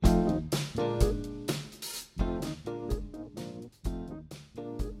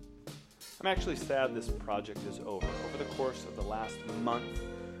I'm actually sad this project is over. Over the course of the last month,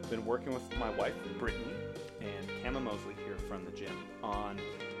 I've been working with my wife, Brittany, and Kama Mosley here from the gym on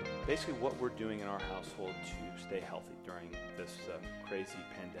basically what we're doing in our household to stay healthy during this crazy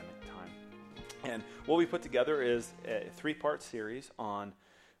pandemic time. And what we put together is a 3-part series on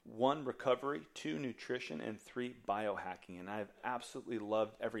 1, recovery, 2, nutrition, and 3, biohacking. And I've absolutely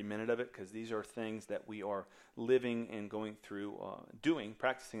loved every minute of it because these are things that we are living and going through,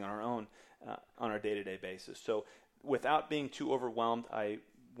 practicing on our own on our day-to-day basis. So without being too overwhelmed, I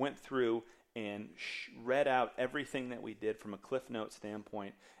went through and read out everything that we did from a Cliff Note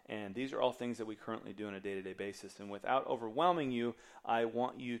standpoint. And these are all things that we currently do on a day-to-day basis. And without overwhelming you, I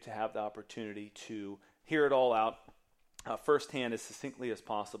want you to have the opportunity to hear it all out firsthand as succinctly as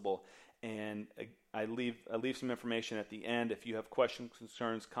possible. And I leave some information at the end. If you have questions,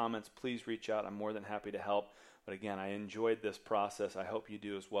 concerns, comments, please reach out. I'm more than happy to help. But again, I enjoyed this process. I hope you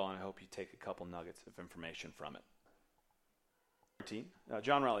do as well, and I hope you take a couple nuggets of information from it.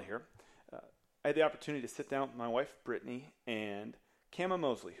 John Raleigh here. I had the opportunity to sit down with my wife, Brittany, and Kama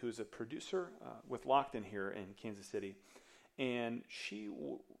Mosley, who's a producer with Lockton here in Kansas City. And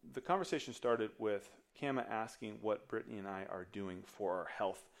the conversation started with Kama asking what Brittany and I are doing for our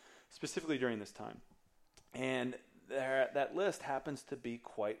health, specifically during this time. And that list happens to be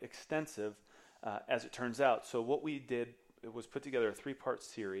quite extensive, as it turns out. So what we did was put together a 3-part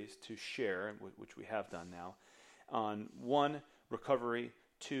series to share, which we have done now, on 1, recovery,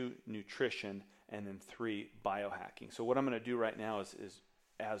 2, nutrition, and then 3, biohacking. So what I'm going to do right now is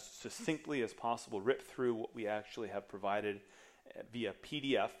as succinctly as possible rip through what we actually have provided via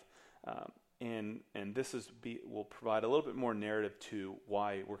PDF, and this will provide a little bit more narrative to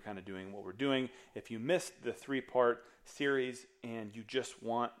why we're kind of doing what we're doing. If you missed the 3-part series and you just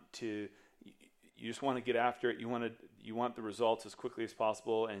want to get after it, you want the results as quickly as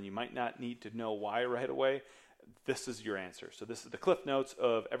possible, and you might not need to know why right away, this is your answer. So this is the Cliff Notes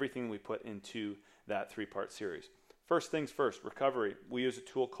of everything we put into that 3-part series. First things first, recovery. We use a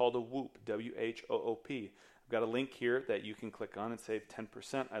tool called a Whoop, W-H-O-O-P. I've got a link here that you can click on and save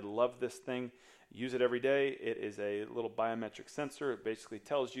 10%. I love this thing. Use it every day. It is a little biometric sensor. It basically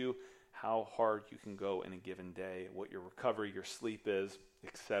tells you how hard you can go in a given day, what your recovery, your sleep is,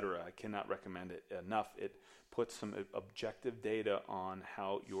 etc. I cannot recommend it enough. It puts some objective data on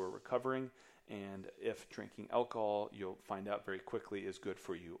how you're recovering, and if drinking alcohol, you'll find out very quickly is good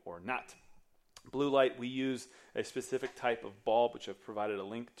for you or not. Blue light, we use a specific type of bulb, which I've provided a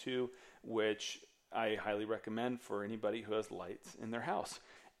link to, which I highly recommend for anybody who has lights in their house.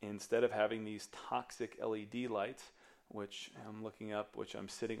 Instead of having these toxic LED lights, which I'm looking up, which I'm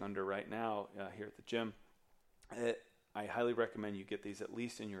sitting under right now here at the gym, I highly recommend you get these at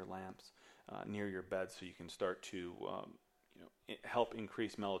least in your lamps near your bed so you can start to help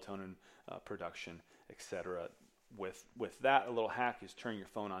increase melatonin production, etc. With that, a little hack is turn your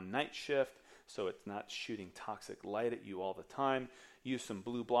phone on night shift so it's not shooting toxic light at you all the time. Use some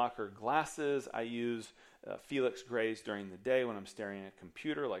blue blocker glasses. I use Felix Grays during the day when I'm staring at a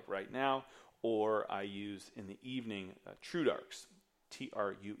computer like right now, or I use in the evening True Darks,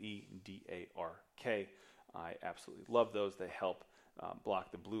 Truedark. I absolutely love those. They help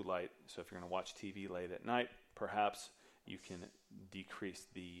block the blue light. So if you're going to watch TV late at night, perhaps you can decrease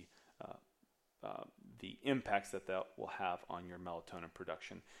the impacts that will have on your melatonin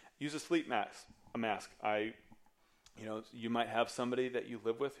production. Use a sleep mask. You might have somebody that you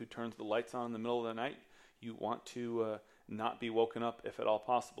live with who turns the lights on in the middle of the night. You want to not be woken up if at all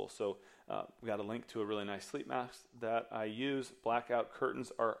possible. So we got a link to a really nice sleep mask that I use. Blackout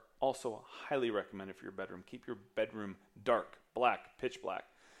curtains are also highly recommended for your bedroom. Keep your bedroom dark, black, pitch black.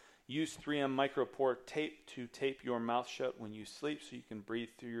 Use 3M micropore tape to tape your mouth shut when you sleep so you can breathe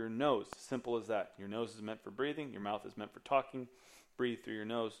through your nose. Simple as that. Your nose is meant for breathing. Your mouth is meant for talking. Breathe through your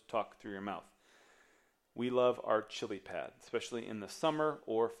nose, talk through your mouth. We love our chili pad, especially in the summer,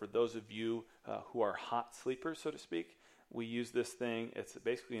 or for those of you who are hot sleepers, so to speak. We use this thing. It's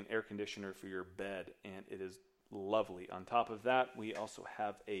basically an air conditioner for your bed, and it is lovely. On top of that, we also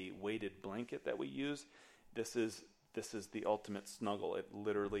have a weighted blanket that we use. This is the ultimate snuggle. It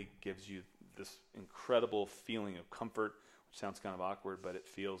literally gives you this incredible feeling of comfort, which sounds kind of awkward, but it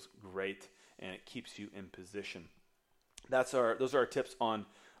feels great, and it keeps you in position. Those are our tips on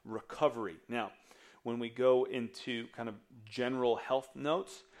recovery. Now, when we go into kind of general health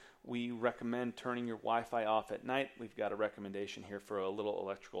notes, we recommend turning your Wi-Fi off at night. We've got a recommendation here for a little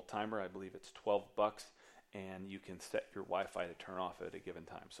electrical timer. I believe it's $12, and you can set your Wi-Fi to turn off at a given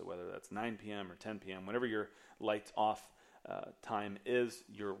time. So whether that's 9 p.m. or 10 p.m., whenever your light's off, time is,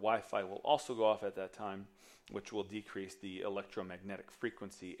 your Wi-Fi will also go off at that time, which will decrease the electromagnetic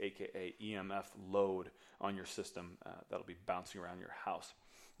frequency, aka EMF load on your system that'll be bouncing around your house.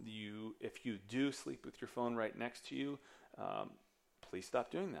 If you do sleep with your phone right next to you, please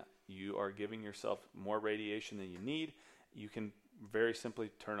stop doing that. You are giving yourself more radiation than you need. You can very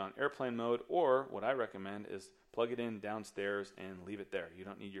simply turn on airplane mode, or what I recommend is plug it in downstairs and leave it there. You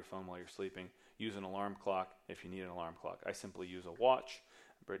don't need your phone while you're sleeping. Use an alarm clock if you need an alarm clock. I simply use a watch.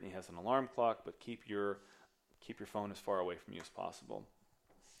 Brittany has an alarm clock, but keep your phone as far away from you as possible.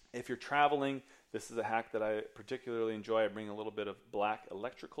 If you're traveling, this is a hack that I particularly enjoy. I bring a little bit of black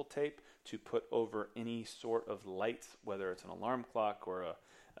electrical tape to put over any sort of lights, whether it's an alarm clock or a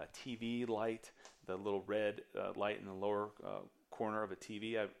TV light, the little red light in the lower corner of a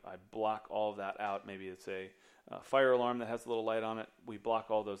TV. I block all of that out. Maybe it's a fire alarm that has a little light on it. We block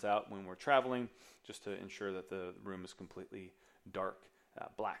all those out when we're traveling just to ensure that the room is completely dark,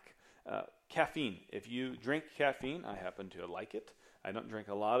 black. Caffeine. If you drink caffeine, I happen to like it. I don't drink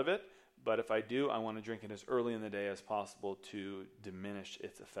a lot of it, but if I do, I want to drink it as early in the day as possible to diminish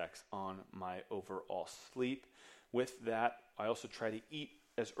its effects on my overall sleep. With that, I also try to eat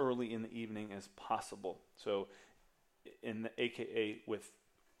as early in the evening as possible. So AKA with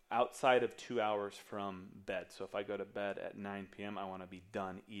outside of 2 hours from bed. So if I go to bed at 9 p.m., I want to be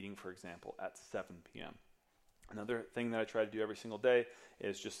done eating, for example, at 7 p.m. Another thing that I try to do every single day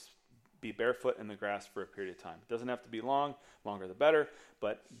is just be barefoot in the grass for a period of time. It doesn't have to be long, longer the better,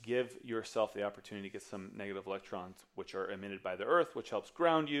 but give yourself the opportunity to get some negative electrons, which are emitted by the earth, which helps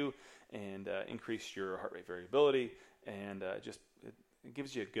ground you and increase your heart rate variability, and it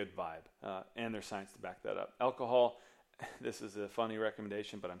gives you a good vibe. And there's science to back that up. Alcohol, this is a funny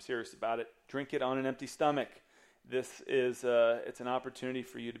recommendation, but I'm serious about it. Drink it on an empty stomach. This is it's an opportunity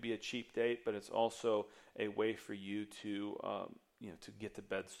for you to be a cheap date, but it's also a way for you to to get to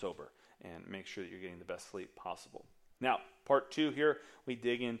bed sober and make sure that you're getting the best sleep possible. Now, part 2 here, we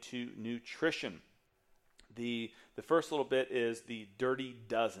dig into nutrition. The first little bit is the Dirty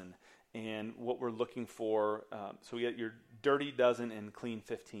Dozen, and what we're looking for. So we got your Dirty Dozen and Clean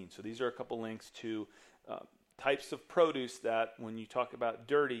 15. So these are a couple links to types of produce that when you talk about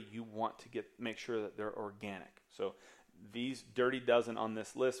dirty, you want to make sure that they're organic. So these Dirty Dozen on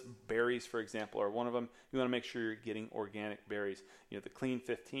this list, berries, for example, are one of them. You want to make sure you're getting organic berries. The Clean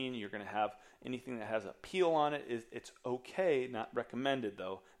 15, you're going to have anything that has a peel on it. It's okay, not recommended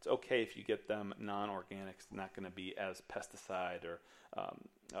though. It's okay if you get them non-organic. It's not going to be as pesticide or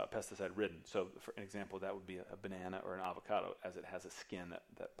pesticide ridden. So for an example, that would be a banana or an avocado, as it has a skin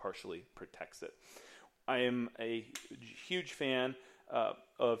that partially protects it. I am a huge fan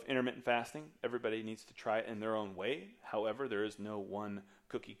of intermittent fasting. Everybody needs to try it in their own way. However, there is no one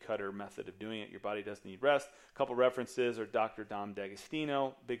cookie cutter method of doing it. Your body does need rest. A couple references are Dr. Dom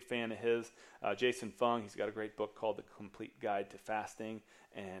D'Agostino, big fan of his. Jason Fung, he's got a great book called The Complete Guide to Fasting,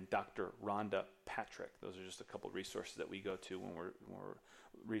 and Dr. Rhonda Patrick. Those are just a couple resources that we go to when we're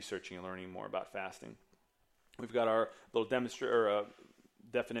researching and learning more about fasting. We've got our little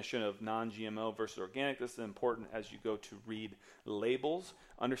definition of non-GMO versus organic. This is important as you go to read labels,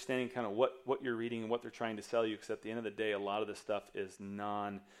 understanding kind of what you're reading and what they're trying to sell you, because at the end of the day, a lot of this stuff is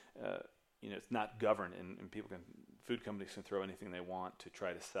it's not governed, and food companies can throw anything they want to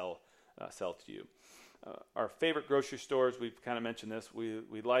try to sell to you. Our favorite grocery stores, we've kind of mentioned this,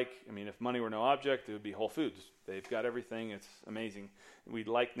 we like, if money were no object, it would be Whole Foods. They've got everything. It's amazing. We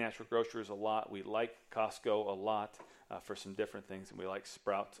like Natural Grocers a lot. We like Costco a lot for some different things, and we like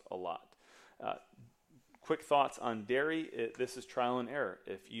Sprouts a lot. Quick thoughts on dairy. This is trial and error.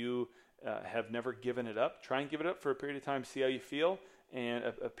 If you have never given it up, try and give it up for a period of time, see how you feel, and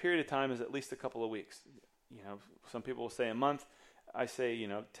a period of time is at least a couple of weeks. Some people will say a month. I say,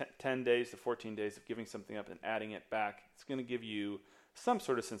 10 days to 14 days of giving something up and adding it back. It's going to give you some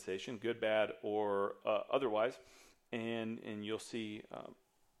sort of sensation, good, bad, or otherwise, and you'll see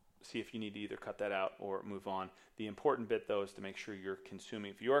if you need to either cut that out or move on. The important bit, though, is to make sure you're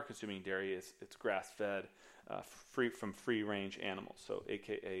consuming. If you are consuming dairy, it's grass-fed, free from free-range animals, so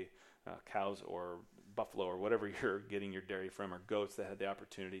AKA cows or buffalo or whatever you're getting your dairy from, or goats that had the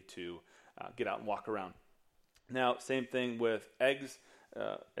opportunity to get out and walk around. Now, same thing with eggs.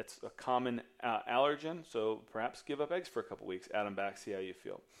 It's a common allergen, so perhaps give up eggs for a couple weeks, add them back, see how you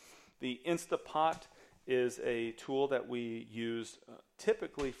feel. The Instapot is a tool that we use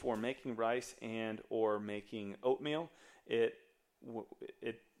typically for making rice and or making oatmeal. The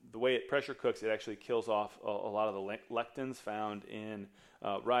way it pressure cooks, it actually kills off a lot of the lectins found in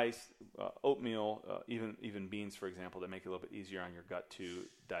rice, oatmeal, even beans, for example, that make it a little bit easier on your gut to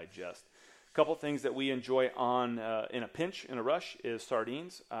digest. A couple things that we enjoy on in a pinch, in a rush, is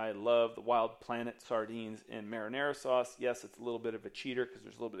sardines. I love the Wild Planet sardines in marinara sauce. Yes, it's a little bit of a cheater because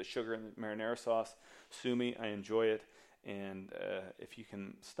there's a little bit of sugar in the marinara sauce. Sue me, I enjoy it. And if you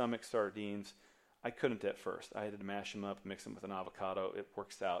can stomach sardines, I couldn't at first. I had to mash them up, mix them with an avocado. It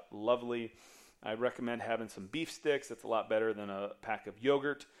works out lovely. I recommend having some beef sticks. That's a lot better than a pack of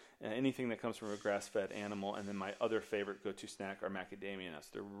yogurt. Anything that comes from a grass-fed animal. And then my other favorite go-to snack are macadamia nuts.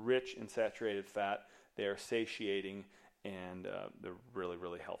 They're rich in saturated fat. They are satiating, and they're really,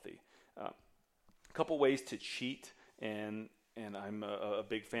 really healthy. A couple ways to cheat, and I'm a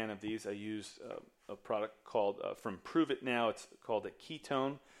big fan of these. I use a product called from Prove It Now. It's called a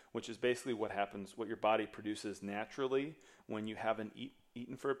ketone, which is basically what your body produces naturally when you haven't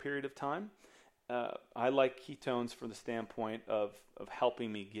eaten for a period of time. I like ketones from the standpoint of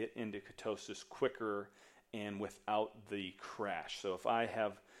helping me get into ketosis quicker and without the crash. So if I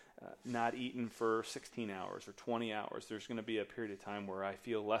have not eaten for 16 hours or 20 hours, there's going to be a period of time where I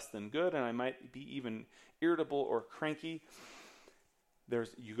feel less than good, and I might be even irritable or cranky.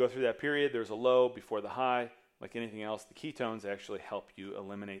 You go through that period, there's a low before the high. Like anything else, the ketones actually help you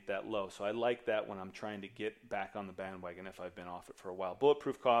eliminate that low. So I like that when I'm trying to get back on the bandwagon if I've been off it for a while.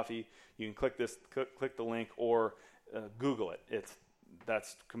 Bulletproof Coffee, you can click the link or Google it.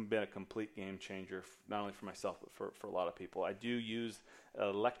 That's been a complete game changer, not only for myself, but for a lot of people. I do use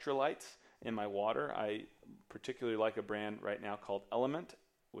electrolytes in my water. I particularly like a brand right now called Element,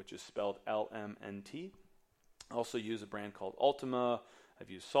 which is spelled LMNT. I also use a brand called Ultima. I've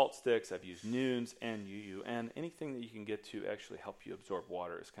used salt sticks, I've used Nuuns, N-U-U-N. Anything that you can get to actually help you absorb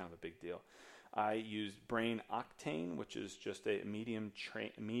water is kind of a big deal. I use Brain Octane, which is just a medium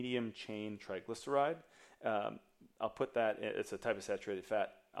chain triglyceride. I'll put that, it's a type of saturated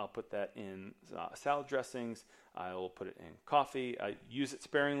fat. I'll put that in salad dressings. I will put it in coffee. I use it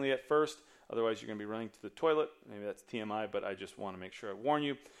sparingly at first. Otherwise, you're going to be running to the toilet. Maybe that's TMI, but I just want to make sure I warn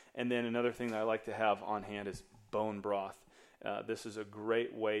you. And then another thing that I like to have on hand is bone broth. This is a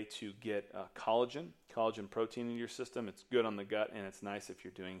great way to get collagen protein in your system. It's good on the gut, and it's nice if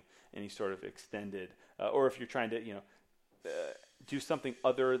you're doing any sort of extended, or if you're trying to, do something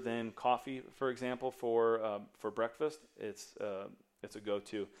other than coffee, for example, for breakfast. It's a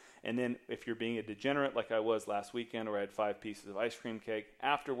go-to. And then if you're being a degenerate like I was last weekend, where I had 5 pieces of ice cream cake,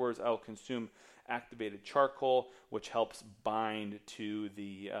 afterwards I'll consume activated charcoal, which helps bind to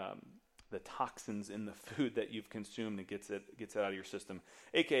the toxins in the food that you've consumed and gets it out of your system,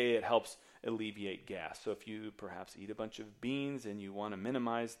 aka it helps alleviate gas. So if you perhaps eat a bunch of beans and you want to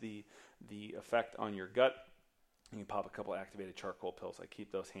minimize the effect on your gut, you can pop a couple activated charcoal pills. I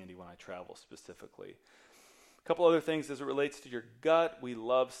keep those handy when I travel specifically. A couple other things as it relates to your gut. We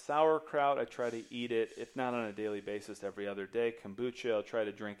love sauerkraut. I try to eat it, if not on a daily basis, every other day. Kombucha, I'll try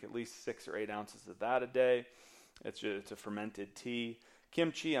to drink at least 6 or 8 ounces of that a day. It's a fermented tea.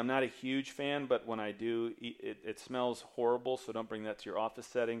 Kimchi, I'm not a huge fan, but when I do eat it, it smells horrible, so don't bring that to your office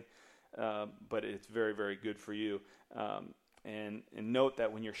setting. But it's very, very good for you. And note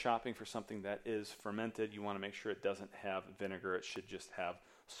that when you're shopping for something that is fermented, you want to make sure it doesn't have vinegar. It should just have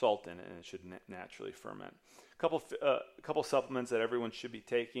salt in it, and it should naturally ferment. A couple supplements that everyone should be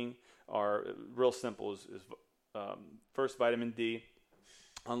taking are real simple. First, vitamin D.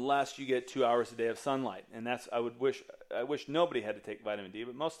 Unless you get 2 hours a day of sunlight, and I wish nobody had to take vitamin D,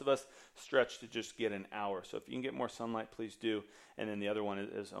 but most of us stretch to just get an hour. So if you can get more sunlight, please do. And then the other one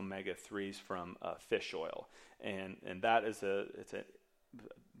is omega-3s from fish oil, and that is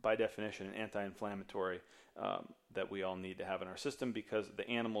by definition an anti-inflammatory that we all need to have in our system, because the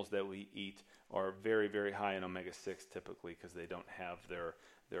animals that we eat are very, very high in omega-6 typically, because they don't have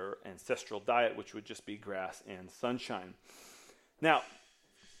their ancestral diet, which would just be grass and sunshine. Now,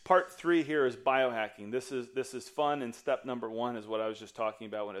 Part 3 here is biohacking. This is fun, and step number 1 is what I was just talking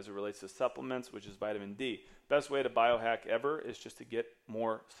about as it relates to supplements, which is vitamin D. Best way to biohack ever is just to get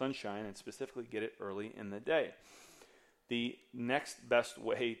more sunshine, and specifically get it early in the day. The next best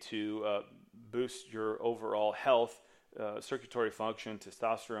way to boost your overall health, circulatory function,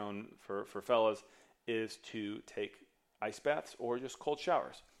 testosterone for fellas, is to take ice baths or just cold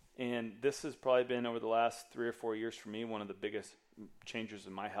showers. And this has probably been, over the last 3 or 4 years for me, one of the biggest changes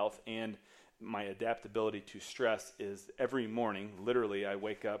in my health and my adaptability to stress. Is every morning, literally, I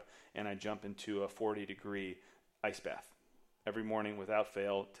wake up and I jump into a 40-degree ice bath. Every morning without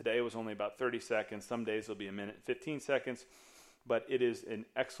fail. Today was only about 30 seconds. Some days it'll be a minute, 15 seconds. But it is an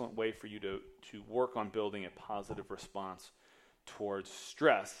excellent way for you to work on building a positive response towards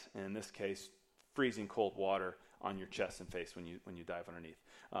stress. And in this case, freezing cold water on your chest and face when you dive underneath.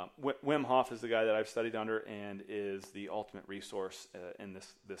 Wim Hof is the guy that I've studied under and is the ultimate resource in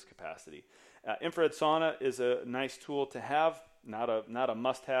this capacity. Infrared sauna is a nice tool to have, not a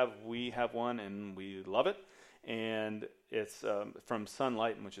must-have. We have one and we love it, and it's from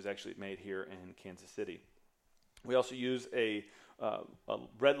Sunlight, which is actually made here in Kansas City. We also use a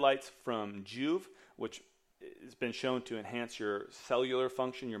red lights from Joovv, which has been shown to enhance your cellular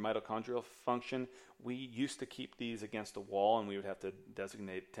function, your mitochondrial function. We used to keep these against a wall, and we would have to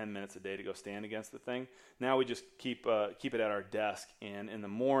designate 10 minutes a day to go stand against the thing. Now we just keep it at our desk, and in the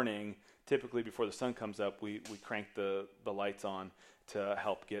morning, typically before the sun comes up, we crank the lights on to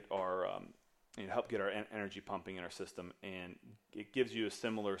help get our energy pumping in our system, and it gives you a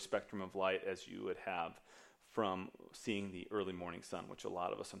similar spectrum of light as you would have from seeing the early morning sun, which a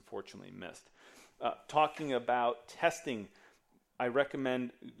lot of us unfortunately missed. Talking about testing, I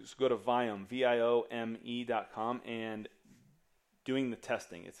recommend just go to Viome, Viome.com, and doing the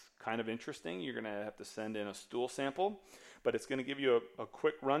testing. It's kind of interesting. You're going to have to send in a stool sample, but it's going to give you a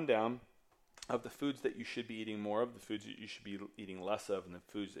quick rundown of the foods that you should be eating more of, the foods that you should be eating less of, and the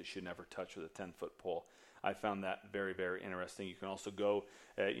foods that you should never touch with a 10-foot pole. I found that very, very interesting. You can also go,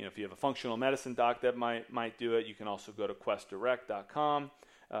 if you have a functional medicine doc that might do it, you can also go to questdirect.com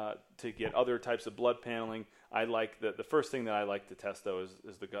to get other types of blood paneling. I like the first thing that I like to test, though,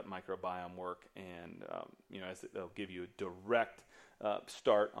 is the gut microbiome work, and as they'll give you a direct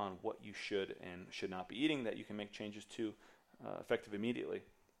start on what you should and should not be eating that you can make changes to effective immediately.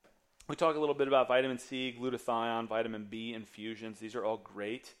 We talk a little bit about vitamin C, glutathione, vitamin B infusions. These are all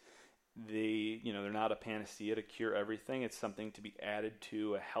great. They're not a panacea to cure everything. It's something to be added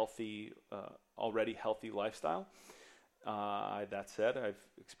to a healthy, already healthy lifestyle. That said, I've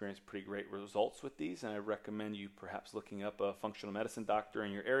experienced pretty great results with these, and I recommend you perhaps looking up a functional medicine doctor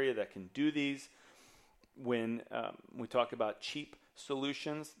in your area that can do these. When we talk about cheap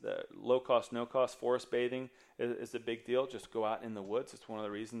solutions, the low-cost, no-cost forest bathing is a big deal. Just go out in the woods. It's one of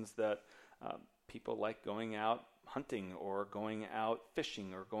the reasons that people like going out hunting or going out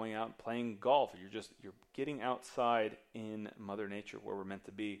fishing or going out and playing golf. You're getting outside in Mother Nature where we're meant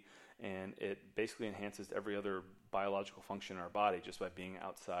to be, and it basically enhances every other biological function in our body just by being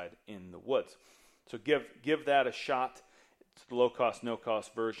outside in the woods. So give that a shot. It's the low-cost,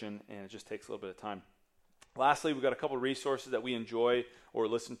 no-cost version, and it just takes a little bit of time. Lastly, we've got a couple of resources that we enjoy or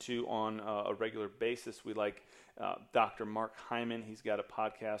listen to on a regular basis. We like Dr. Mark Hyman. He's got a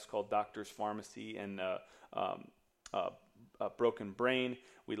podcast called Doctor's Pharmacy and Broken Brain.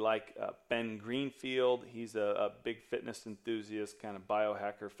 We like Ben Greenfield. He's a big fitness enthusiast, kind of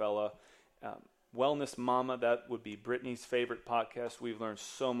biohacker fella. Wellness Mama, that would be Brittany's favorite podcast. We've learned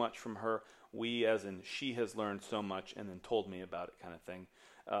so much from her. We, as in she, has learned so much and then told me about it kind of thing.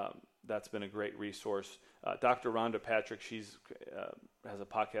 That's been a great resource. Dr. Rhonda Patrick, she's has a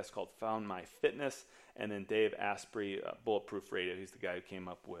podcast called Found My Fitness. And then Dave Asprey, Bulletproof Radio. He's the guy who came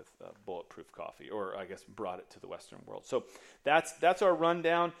up with Bulletproof Coffee, or I guess brought it to the Western world. So that's our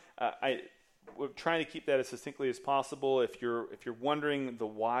rundown. We're trying to keep that as succinctly as possible. If you're wondering the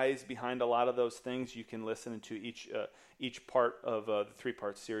whys behind a lot of those things, you can listen to each part of the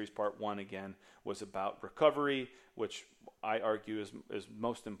 3-part series. Part 1 again was about recovery, which I argue is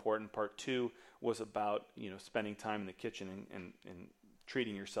most important. Part 2 was about spending time in the kitchen and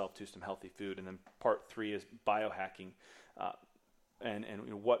treating yourself to some healthy food, and then part 3 is biohacking, and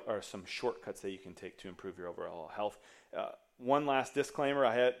what are some shortcuts that you can take to improve your overall health. One last disclaimer: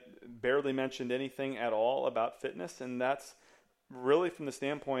 I had barely mentioned anything at all about fitness, and that's really from the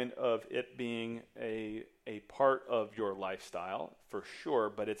standpoint of it being a part of your lifestyle for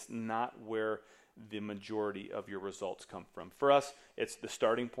sure, but it's not where the majority of your results come from. For us, it's the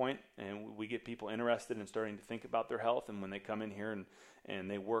starting point, and we get people interested in starting to think about their health, and when they come in here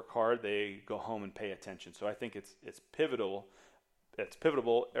and they work hard, they go home and pay attention. So I think it's pivotal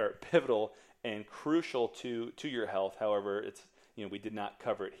and crucial to your health. However, it's we did not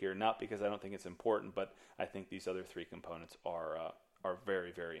cover it here, not because I don't think it's important, but I think these other 3 components are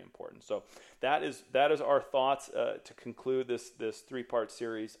very, very important. So that is our thoughts to conclude this 3-part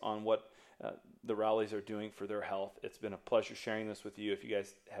series on what the Rowleys are doing for their health. It's been a pleasure sharing this with you. If you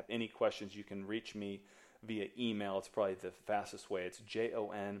guys have any questions, you can reach me via email. It's probably the fastest way. It's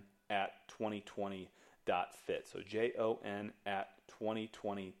jon@2020.fit. So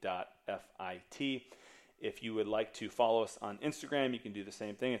jon@2020.fit. If you would like to follow us on Instagram, you can do the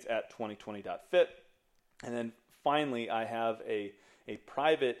same thing. It's @2020.fit. And then finally, I have a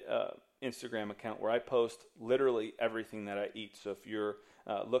private Instagram account where I post literally everything that I eat. So if you're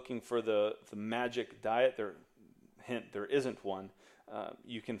looking for the magic diet, there isn't one.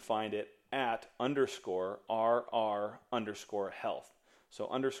 you can find it at _RR_health. So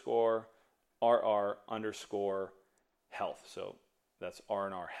 _RR_health. So that's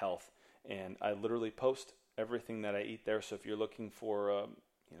R&R Health. And I literally post everything that I eat there. So if you're looking for,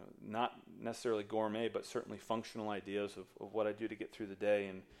 not necessarily gourmet, but certainly functional ideas of what I do to get through the day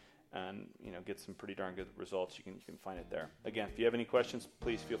and get some pretty darn good results, you can find it there. Again, if you have any questions,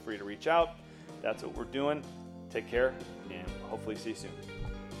 please feel free to reach out. That's what we're doing. Take care, and hopefully see you soon.